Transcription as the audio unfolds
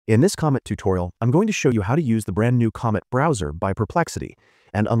In this Comet tutorial, I'm going to show you how to use the brand new Comet browser by Perplexity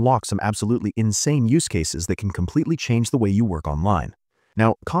and unlock some absolutely insane use cases that can completely change the way you work online.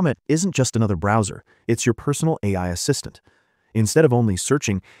 Now, Comet isn't just another browser, it's your personal AI assistant. Instead of only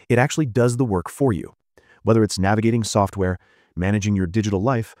searching, it actually does the work for you. Whether it's navigating software, managing your digital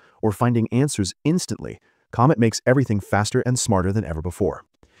life, or finding answers instantly, Comet makes everything faster and smarter than ever before.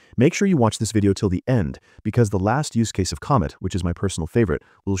 Make sure you watch this video till the end, because the last use case of Comet, which is my personal favorite,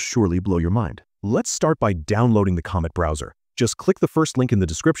 will surely blow your mind. Let's start by downloading the Comet browser. Just click the first link in the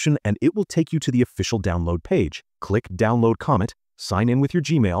description and it will take you to the official download page. Click Download Comet, sign in with your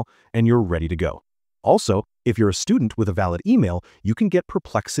Gmail, and you're ready to go. Also, if you're a student with a valid email, you can get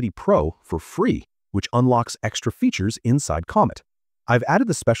Perplexity Pro for free, which unlocks extra features inside Comet. I've added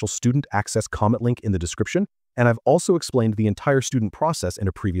the special Student Access Comet link in the description, and I've also explained the entire student process in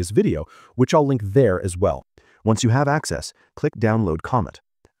a previous video, which I'll link there as well. Once you have access, click Download Comet.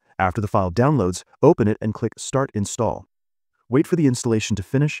 After the file downloads, open it and click Start Install. Wait for the installation to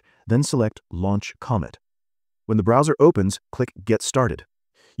finish, then select Launch Comet. When the browser opens, click Get Started.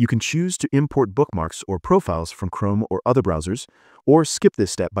 You can choose to import bookmarks or profiles from Chrome or other browsers, or skip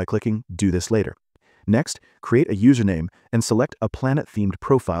this step by clicking Do this later. Next, create a username and select a planet-themed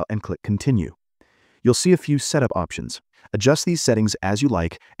profile and click Continue. You'll see a few setup options. Adjust these settings as you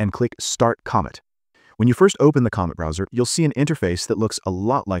like and click Start Comet. When you first open the Comet browser, you'll see an interface that looks a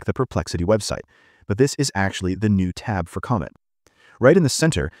lot like the Perplexity website, but this is actually the new tab for Comet. Right in the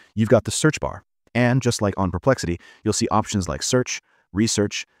center, you've got the search bar, and just like on Perplexity, you'll see options like Search,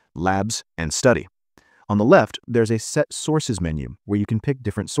 Research, Labs, and Study. On the left, there's a Set Sources menu where you can pick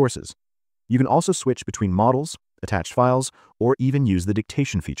different sources. You can also switch between models, attached files, or even use the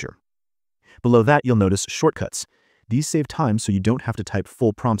dictation feature. Below that, you'll notice shortcuts. These save time so you don't have to type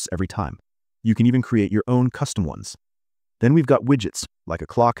full prompts every time. You can even create your own custom ones. Then we've got widgets, like a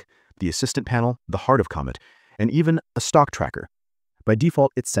clock, the assistant panel, the heart of Comet, and even a stock tracker. By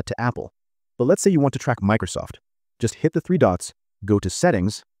default, it's set to Apple. But let's say you want to track Microsoft. Just hit the three dots, go to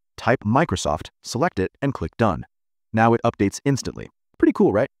Settings, type Microsoft, select it, and click Done. Now it updates instantly. Pretty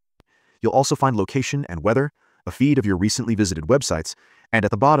cool, right? You'll also find location and weather, a feed of your recently visited websites, and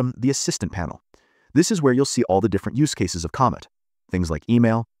at the bottom, the Assistant panel. This is where you'll see all the different use cases of Comet, things like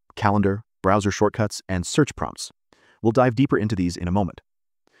email, calendar, browser shortcuts, and search prompts. We'll dive deeper into these in a moment.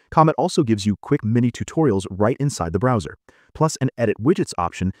 Comet also gives you quick mini tutorials right inside the browser, plus an Edit Widgets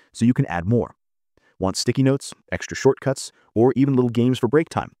option so you can add more. Want sticky notes, extra shortcuts, or even little games for break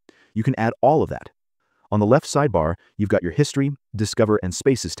time? You can add all of that. On the left sidebar, you've got your History, Discover, and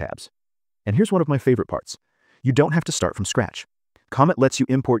Spaces tabs. And here's one of my favorite parts. You don't have to start from scratch. Comet lets you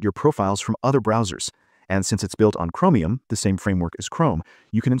import your profiles from other browsers, and since it's built on Chromium, the same framework as Chrome,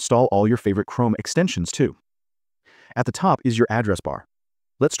 you can install all your favorite Chrome extensions too. At the top is your address bar.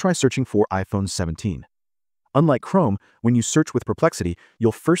 Let's try searching for iPhone 17. Unlike Chrome, when you search with Perplexity,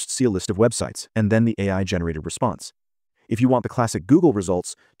 you'll first see a list of websites and then the AI-generated response. If you want the classic Google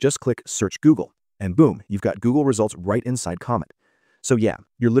results, just click Search Google, and boom, you've got Google results right inside Comet. So yeah,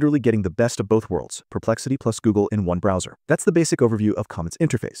 you're literally getting the best of both worlds, Perplexity plus Google in one browser. That's the basic overview of Comet's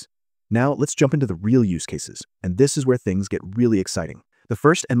interface. Now let's jump into the real use cases, and this is where things get really exciting. The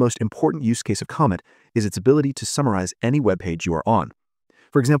first and most important use case of Comet is its ability to summarize any web page you are on.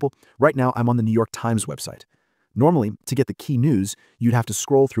 For example, right now I'm on the New York Times website. Normally, to get the key news, you'd have to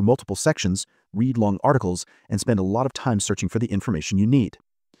scroll through multiple sections, read long articles, and spend a lot of time searching for the information you need.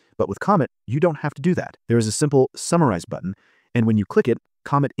 But with Comet, you don't have to do that. There is a simple Summarize button, and when you click it,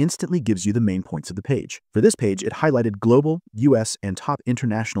 Comet instantly gives you the main points of the page. For this page, it highlighted global, US, and top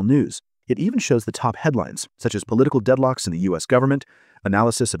international news. It even shows the top headlines, such as political deadlocks in the US government,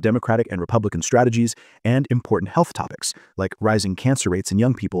 analysis of Democratic and Republican strategies, and important health topics, like rising cancer rates in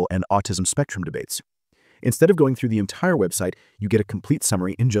young people and autism spectrum debates. Instead of going through the entire website, you get a complete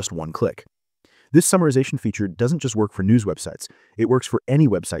summary in just one click. This summarization feature doesn't just work for news websites, it works for any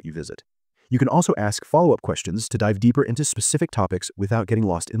website you visit. You can also ask follow-up questions to dive deeper into specific topics without getting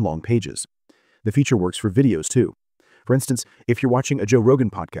lost in long pages. The feature works for videos too. For instance, if you're watching a Joe Rogan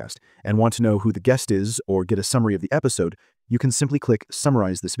podcast and want to know who the guest is or get a summary of the episode, you can simply click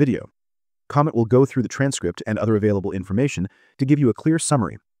Summarize this video. Comet will go through the transcript and other available information to give you a clear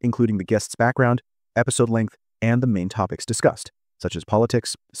summary, including the guest's background, episode length, and the main topics discussed, such as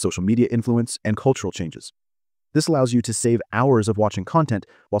politics, social media influence, and cultural changes. This allows you to save hours of watching content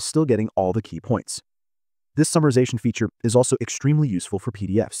while still getting all the key points. This summarization feature is also extremely useful for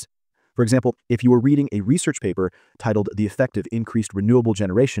PDFs. For example, if you were reading a research paper titled The Effect of Increased Renewable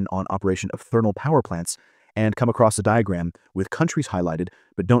Generation on Operation of Thermal Power Plants and come across a diagram with countries highlighted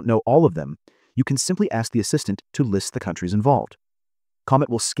but don't know all of them, you can simply ask the assistant to list the countries involved. Comet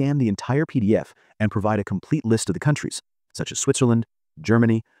will scan the entire PDF and provide a complete list of the countries, such as Switzerland,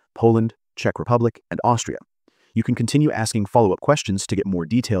 Germany, Poland, Czech Republic, and Austria. You can continue asking follow-up questions to get more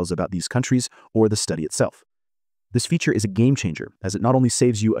details about these countries or the study itself. This feature is a game changer, as it not only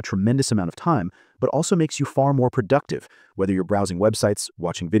saves you a tremendous amount of time, but also makes you far more productive, whether you're browsing websites,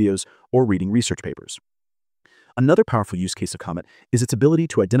 watching videos, or reading research papers. Another powerful use case of Comet is its ability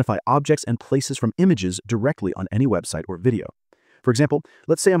to identify objects and places from images directly on any website or video. For example,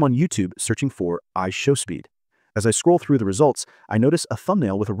 let's say I'm on YouTube searching for eyes show speed. As I scroll through the results, I notice a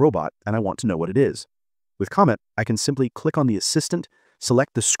thumbnail with a robot and I want to know what it is. With Comet, I can simply click on the assistant,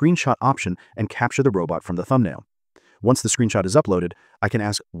 select the screenshot option, and capture the robot from the thumbnail. Once the screenshot is uploaded, I can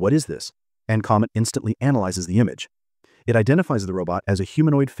ask, "What is this?" and Comet instantly analyzes the image. It identifies the robot as a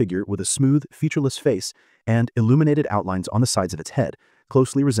humanoid figure with a smooth, featureless face and illuminated outlines on the sides of its head,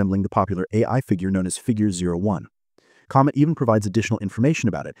 closely resembling the popular AI figure known as Figure 01. Comet even provides additional information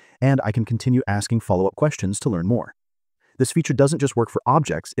about it, and I can continue asking follow-up questions to learn more. This feature doesn't just work for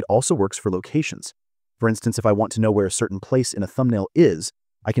objects, it also works for locations. For instance, if I want to know where a certain place in a thumbnail is,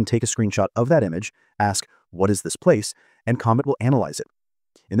 I can take a screenshot of that image, ask, "What is this place?" and Comet will analyze it.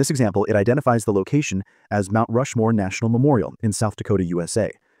 In this example, it identifies the location as Mount Rushmore National Memorial in South Dakota,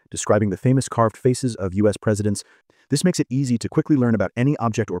 USA, describing the famous carved faces of U.S. presidents. This makes it easy to quickly learn about any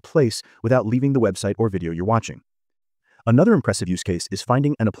object or place without leaving the website or video you're watching. Another impressive use case is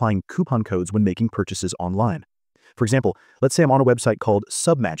finding and applying coupon codes when making purchases online. For example, let's say I'm on a website called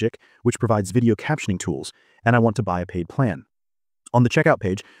Submagic, which provides video captioning tools, and I want to buy a paid plan. On the checkout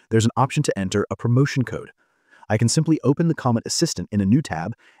page, there's an option to enter a promotion code. I can simply open the Comet Assistant in a new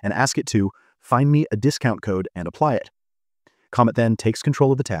tab and ask it to find me a discount code and apply it. Comet then takes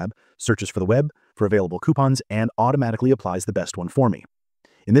control of the tab, searches for the web for available coupons, and automatically applies the best one for me.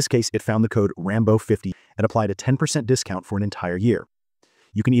 In this case, it found the code Rambo50 and applied a 10% discount for an entire year.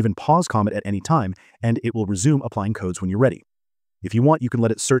 You can even pause Comet at any time, and it will resume applying codes when you're ready. If you want, you can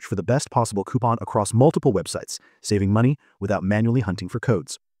let it search for the best possible coupon across multiple websites, saving money without manually hunting for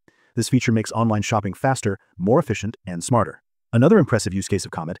codes. This feature makes online shopping faster, more efficient, and smarter. Another impressive use case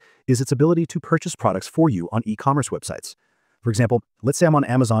of Comet is its ability to purchase products for you on e-commerce websites. For example, let's say I'm on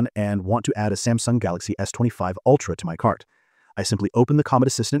Amazon and want to add a Samsung Galaxy S25 Ultra to my cart. I simply open the Comet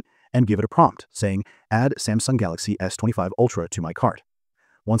Assistant and give it a prompt saying, "Add Samsung Galaxy S25 Ultra to my cart."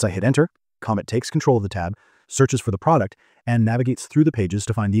 Once I hit enter, Comet takes control of the tab, searches for the product, and navigates through the pages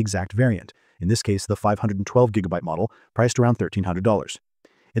to find the exact variant, in this case the 512GB model, priced around $1,300.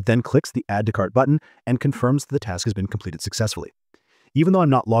 It then clicks the Add to Cart button and confirms that the task has been completed successfully. Even though I'm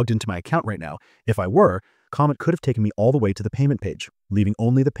not logged into my account right now, if I were, Comet could have taken me all the way to the payment page, leaving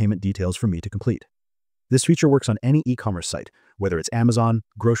only the payment details for me to complete. This feature works on any e-commerce site, whether it's Amazon,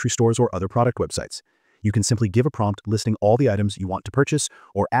 grocery stores, or other product websites. You can simply give a prompt listing all the items you want to purchase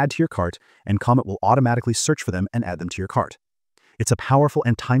or add to your cart, and Comet will automatically search for them and add them to your cart. It's a powerful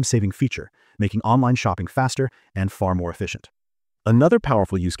and time-saving feature, making online shopping faster and far more efficient. Another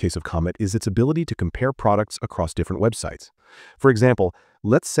powerful use case of Comet is its ability to compare products across different websites. For example,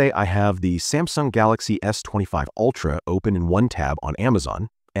 let's say I have the Samsung Galaxy S25 Ultra open in one tab on Amazon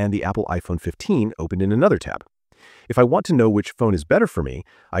and the Apple iPhone 15 open in another tab. If I want to know which phone is better for me,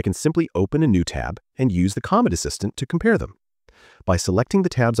 I can simply open a new tab and use the Comet Assistant to compare them. By selecting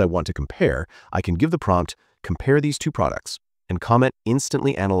the tabs I want to compare, I can give the prompt, "Compare these two products," and Comet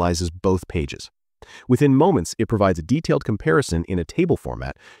instantly analyzes both pages. Within moments, it provides a detailed comparison in a table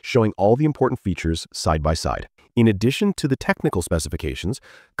format, showing all the important features side by side. In addition to the technical specifications,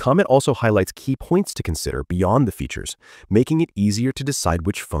 Comet also highlights key points to consider beyond the features, making it easier to decide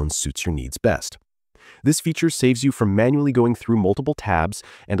which phone suits your needs best. This feature saves you from manually going through multiple tabs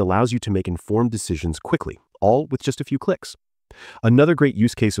and allows you to make informed decisions quickly, all with just a few clicks. Another great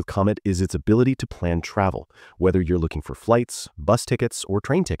use case with Comet is its ability to plan travel, whether you're looking for flights, bus tickets, or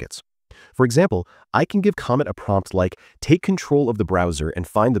train tickets. For example, I can give Comet a prompt like, "Take control of the browser and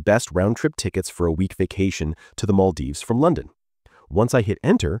find the best round-trip tickets for a week vacation to the Maldives from London." Once I hit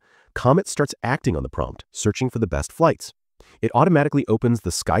enter, Comet starts acting on the prompt, searching for the best flights. It automatically opens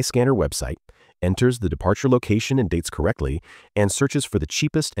the Skyscanner website, enters the departure location and dates correctly, and searches for the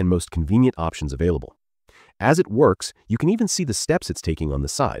cheapest and most convenient options available. As it works, you can even see the steps it's taking on the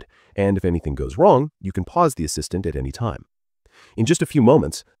side, and if anything goes wrong, you can pause the assistant at any time. In just a few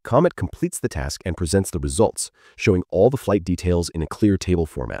moments, Comet completes the task and presents the results, showing all the flight details in a clear table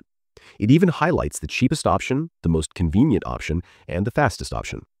format. It even highlights the cheapest option, the most convenient option, and the fastest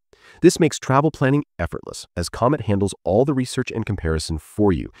option. This makes travel planning effortless, as Comet handles all the research and comparison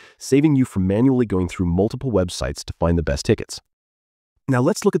for you, saving you from manually going through multiple websites to find the best tickets. Now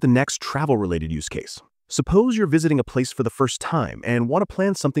let's look at the next travel-related use case: Suppose you're visiting a place for the first time and want to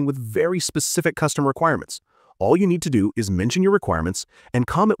plan something with very specific custom requirements. All you need to do is mention your requirements, and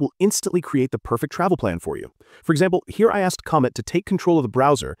Comet will instantly create the perfect travel plan for you. For example, here I asked Comet to take control of the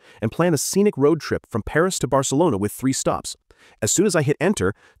browser and plan a scenic road trip from Paris to Barcelona with 3 stops. As soon as I hit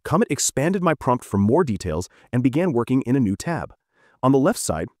enter, Comet expanded my prompt for more details and began working in a new tab. On the left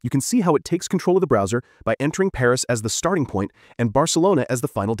side, you can see how it takes control of the browser by entering Paris as the starting point and Barcelona as the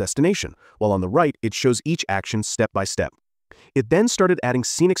final destination, while on the right, it shows each action step by step. It then started adding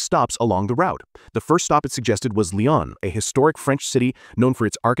scenic stops along the route. The first stop it suggested was Lyon, a historic French city known for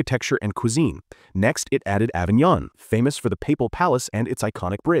its architecture and cuisine. Next, it added Avignon, famous for the Papal Palace and its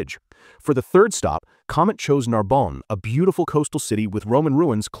iconic bridge. For the third stop, Comet chose Narbonne, a beautiful coastal city with Roman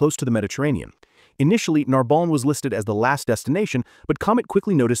ruins close to the Mediterranean. Initially, Narbonne was listed as the last destination, but Comet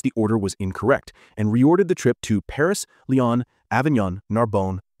quickly noticed the order was incorrect and reordered the trip to Paris, Lyon, Avignon,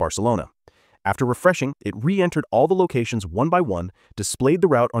 Narbonne, Barcelona. After refreshing, it re-entered all the locations one by one, displayed the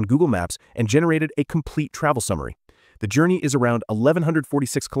route on Google Maps, and generated a complete travel summary. The journey is around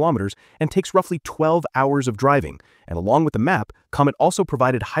 1,146 kilometers and takes roughly 12 hours of driving, and along with the map, Comet also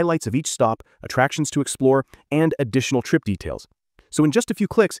provided highlights of each stop, attractions to explore, and additional trip details. So in just a few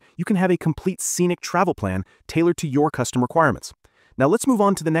clicks, you can have a complete scenic travel plan tailored to your custom requirements. Now let's move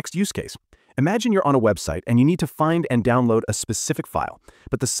on to the next use case. Imagine you're on a website and you need to find and download a specific file,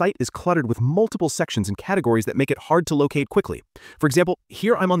 but the site is cluttered with multiple sections and categories that make it hard to locate quickly. For example,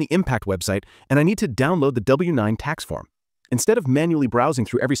 here I'm on the Impact website and I need to download the W-9 tax form. Instead of manually browsing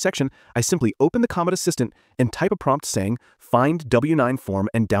through every section, I simply open the Comet Assistant and type a prompt saying, "Find W-9 form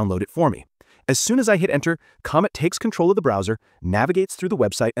and download it for me." As soon as I hit enter, Comet takes control of the browser, navigates through the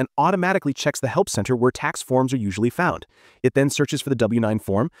website, and automatically checks the help center where tax forms are usually found. It then searches for the W-9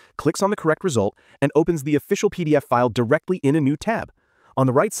 form, clicks on the correct result, and opens the official PDF file directly in a new tab. On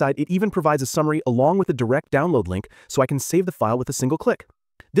the right side, it even provides a summary along with a direct download link so I can save the file with a single click.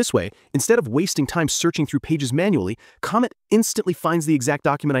 This way, instead of wasting time searching through pages manually, Comet instantly finds the exact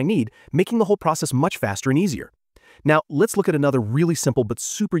document I need, making the whole process much faster and easier. Now, let's look at another really simple but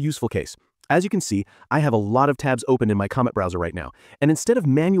super useful case. As you can see, I have a lot of tabs open in my Comet browser right now, and instead of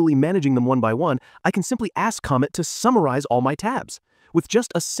manually managing them one by one, I can simply ask Comet to summarize all my tabs. With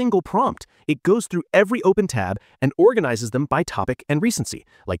just a single prompt, it goes through every open tab and organizes them by topic and recency,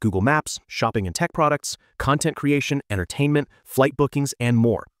 like Google Maps, shopping and tech products, content creation, entertainment, flight bookings, and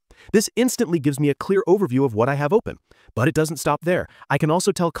more. This instantly gives me a clear overview of what I have open. But it doesn't stop there. I can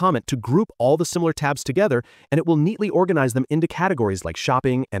also tell Comet to group all the similar tabs together, and it will neatly organize them into categories like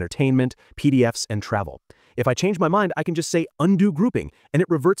shopping, entertainment, PDFs, and travel. If I change my mind, I can just say undo grouping, and it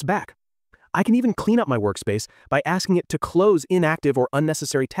reverts back. I can even clean up my workspace by asking it to close inactive or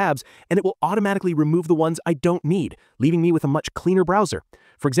unnecessary tabs, and it will automatically remove the ones I don't need, leaving me with a much cleaner browser.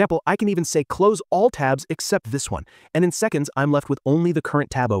 For example, I can even say close all tabs except this one, and in seconds, I'm left with only the current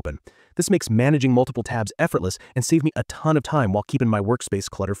tab open. This makes managing multiple tabs effortless and save me a ton of time while keeping my workspace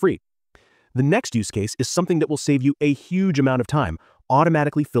clutter-free. The next use case is something that will save you a huge amount of time,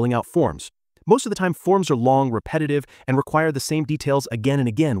 automatically filling out forms. Most of the time, forms are long, repetitive, and require the same details again and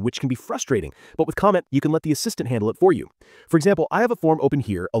again, which can be frustrating. But with Comet, you can let the assistant handle it for you. For example, I have a form open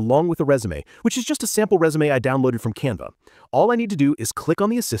here along with a resume, which is just a sample resume I downloaded from Canva. All I need to do is click on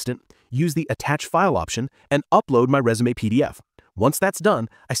the assistant, use the Attach File option, and upload my resume PDF. Once that's done,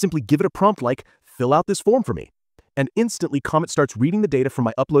 I simply give it a prompt like, "Fill out this form for me." And instantly Comet starts reading the data from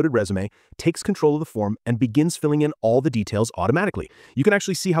my uploaded resume, takes control of the form, and begins filling in all the details automatically. You can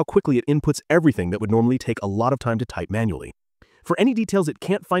actually see how quickly it inputs everything that would normally take a lot of time to type manually. For any details it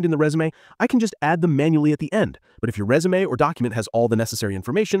can't find in the resume, I can just add them manually at the end. But if your resume or document has all the necessary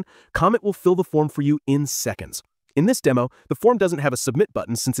information, Comet will fill the form for you in seconds. In this demo, the form doesn't have a submit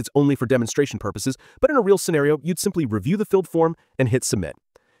button since it's only for demonstration purposes, but in a real scenario, you'd simply review the filled form and hit submit.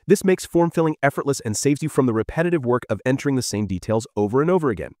 This makes form filling effortless and saves you from the repetitive work of entering the same details over and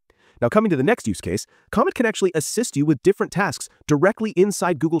over again. Now, coming to the next use case, Comet can actually assist you with different tasks directly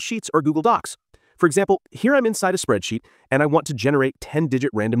inside Google Sheets or Google Docs. For example, here I'm inside a spreadsheet and I want to generate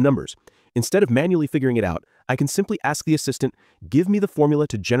 10-digit random numbers. Instead of manually figuring it out, I can simply ask the assistant, "Give me the formula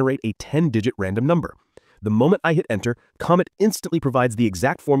to generate a 10-digit random number." The moment I hit enter, Comet instantly provides the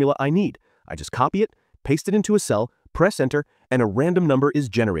exact formula I need. I just copy it, paste it into a cell, press enter, and a random number is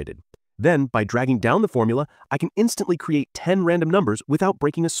generated. Then, by dragging down the formula, I can instantly create 10 random numbers without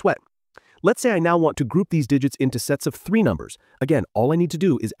breaking a sweat. Let's say I now want to group these digits into sets of 3 numbers. Again, all I need to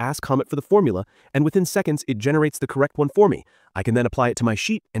do is ask Comet for the formula, and within seconds, it generates the correct one for me. I can then apply it to my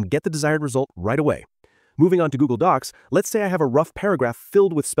sheet and get the desired result right away. Moving on to Google Docs, let's say I have a rough paragraph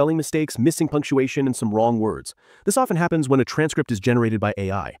filled with spelling mistakes, missing punctuation, and some wrong words. This often happens when a transcript is generated by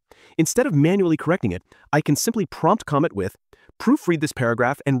AI. Instead of manually correcting it, I can simply prompt Comet with, "Proofread this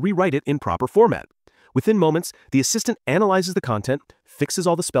paragraph and rewrite it in proper format." Within moments, the assistant analyzes the content, fixes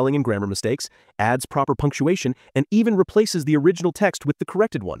all the spelling and grammar mistakes, adds proper punctuation, and even replaces the original text with the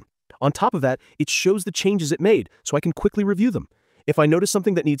corrected one. On top of that, it shows the changes it made, so I can quickly review them. If I notice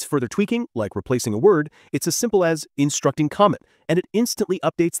something that needs further tweaking, like replacing a word, it's as simple as instructing Comet, and it instantly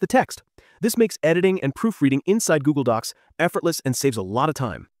updates the text. This makes editing and proofreading inside Google Docs effortless and saves a lot of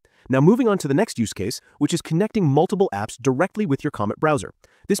time. Now moving on to the next use case, which is connecting multiple apps directly with your Comet browser.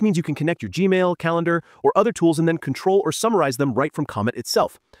 This means you can connect your Gmail, calendar, or other tools and then control or summarize them right from Comet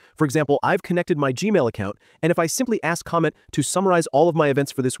itself. For example, I've connected my Gmail account, and if I simply ask Comet to summarize all of my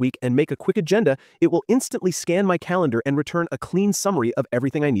events for this week and make a quick agenda, it will instantly scan my calendar and return a clean summary of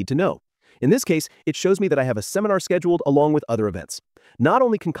everything I need to know. In this case, it shows me that I have a seminar scheduled along with other events. Not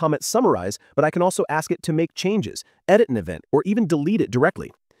only can Comet summarize, but I can also ask it to make changes, edit an event, or even delete it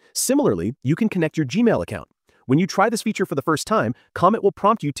directly. Similarly, you can connect your Gmail account. When you try this feature for the first time, Comet will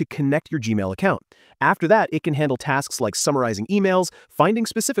prompt you to connect your Gmail account. After that, it can handle tasks like summarizing emails, finding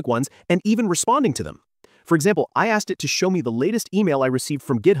specific ones, and even responding to them. For example, I asked it to show me the latest email I received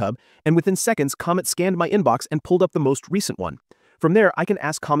from GitHub, and within seconds, Comet scanned my inbox and pulled up the most recent one. From there, I can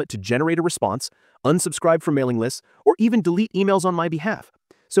ask Comet to generate a response, unsubscribe from mailing lists, or even delete emails on my behalf.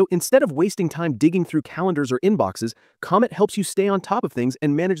 So instead of wasting time digging through calendars or inboxes, Comet helps you stay on top of things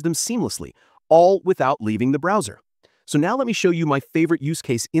and manage them seamlessly, all without leaving the browser. So now let me show you my favorite use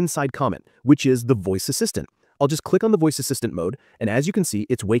case inside Comet, which is the voice assistant. I'll just click on the voice assistant mode, and as you can see,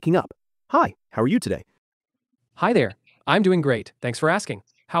 it's waking up. Hi, how are you today? Hi there. I'm doing great. Thanks for asking.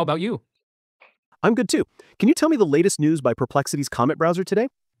 How about you? I'm good too. Can you tell me the latest news by Perplexity's Comet browser today?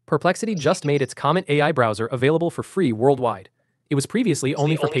 Perplexity just made its Comet AI browser available for free worldwide. It was previously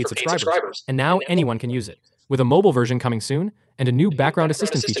only for paid subscribers, and now anyone can use it, with a mobile version coming soon and a new background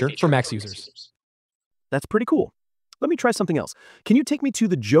assistant feature for Mac users. That's pretty cool. Let me try something else. Can you take me to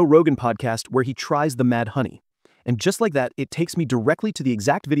the Joe Rogan podcast where he tries the Mad Honey? And just like that, it takes me directly to the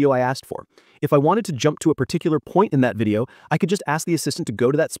exact video I asked for. If I wanted to jump to a particular point in that video, I could just ask the assistant to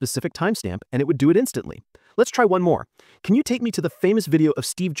go to that specific timestamp and it would do it instantly. Let's try one more. Can you take me to the famous video of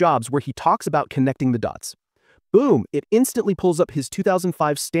Steve Jobs where he talks about connecting the dots? Boom! It instantly pulls up his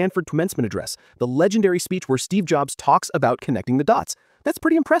 2005 Stanford commencement address, the legendary speech where Steve Jobs talks about connecting the dots. That's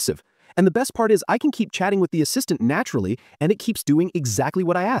pretty impressive. And the best part is I can keep chatting with the assistant naturally, and it keeps doing exactly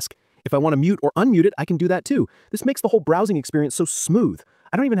what I ask. If I want to mute or unmute it, I can do that too. This makes the whole browsing experience so smooth.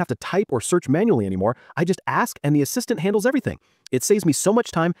 I don't even have to type or search manually anymore. I just ask and the assistant handles everything. It saves me so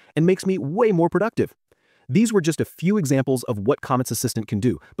much time and makes me way more productive. These were just a few examples of what Comet's assistant can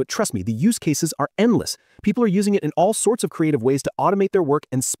do, but trust me, the use cases are endless. People are using it in all sorts of creative ways to automate their work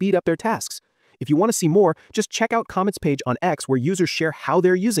and speed up their tasks. If you want to see more, just check out Comet's page on X where users share how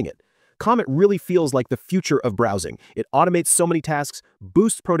they're using it. Comet really feels like the future of browsing. It automates so many tasks,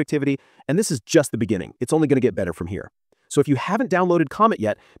 boosts productivity, and this is just the beginning. It's only going to get better from here. So if you haven't downloaded Comet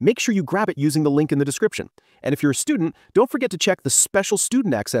yet, make sure you grab it using the link in the description. And if you're a student, don't forget to check the special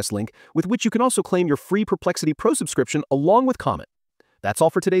student access link with which you can also claim your free Perplexity Pro subscription along with Comet. That's all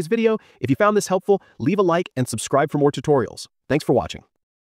for today's video. If you found this helpful, leave a like and subscribe for more tutorials. Thanks for watching.